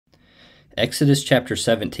Exodus chapter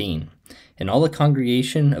 17. And all the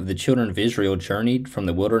congregation of the children of Israel journeyed from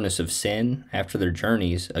the wilderness of Sin after their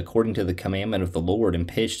journeys, according to the commandment of the Lord, and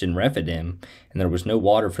pitched in Rephidim, and there was no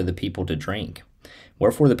water for the people to drink.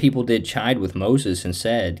 Wherefore the people did chide with Moses, and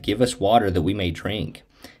said, Give us water that we may drink.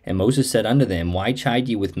 And Moses said unto them, Why chide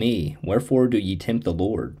ye with me? Wherefore do ye tempt the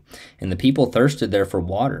Lord? And the people thirsted there for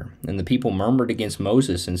water. And the people murmured against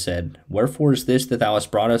Moses, and said, Wherefore is this that thou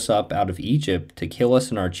hast brought us up out of Egypt, to kill us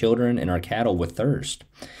and our children and our cattle with thirst?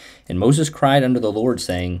 And Moses cried unto the Lord,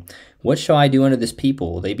 saying, What shall I do unto this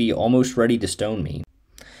people? They be almost ready to stone me.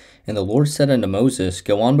 And the Lord said unto Moses,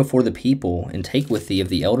 Go on before the people, and take with thee of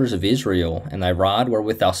the elders of Israel, and thy rod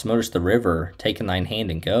wherewith thou smotest the river, take in thine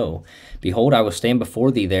hand, and go. Behold, I will stand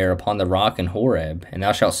before thee there upon the rock in Horeb, and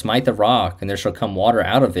thou shalt smite the rock, and there shall come water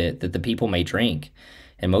out of it, that the people may drink.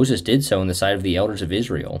 And Moses did so in the sight of the elders of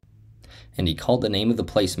Israel. And he called the name of the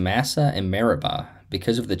place Massah and Meribah,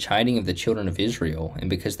 because of the chiding of the children of Israel,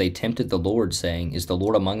 and because they tempted the Lord, saying, Is the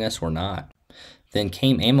Lord among us or not? Then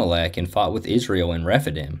came Amalek and fought with Israel in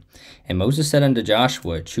Rephidim. And Moses said unto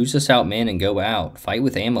Joshua, Choose us out men and go out, fight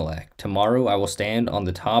with Amalek. Tomorrow I will stand on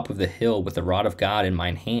the top of the hill with the rod of God in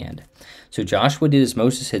mine hand. So Joshua did as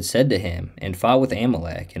Moses had said to him, and fought with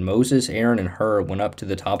Amalek. And Moses, Aaron, and Hur went up to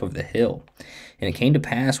the top of the hill. And it came to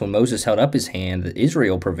pass, when Moses held up his hand, that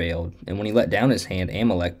Israel prevailed, and when he let down his hand,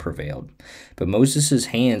 Amalek prevailed. But Moses'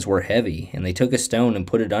 hands were heavy, and they took a stone and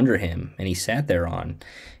put it under him, and he sat thereon.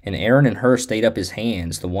 And Aaron and Hur stayed up his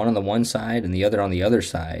hands, the one on the one side and the other on the other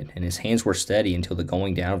side, and his hands were steady until the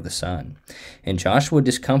going down of the sun. And Joshua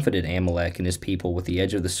discomfited Amalek and his people with the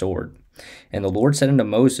edge of the sword. And the Lord said unto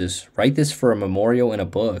Moses, Write this for a memorial in a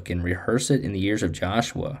book, and rehearse it in the ears of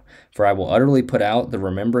Joshua, for I will utterly put out the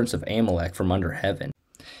remembrance of Amalek from under heaven.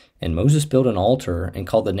 And Moses built an altar, and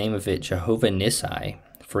called the name of it Jehovah Nissi,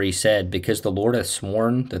 for he said, Because the Lord hath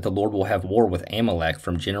sworn that the Lord will have war with Amalek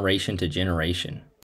from generation to generation.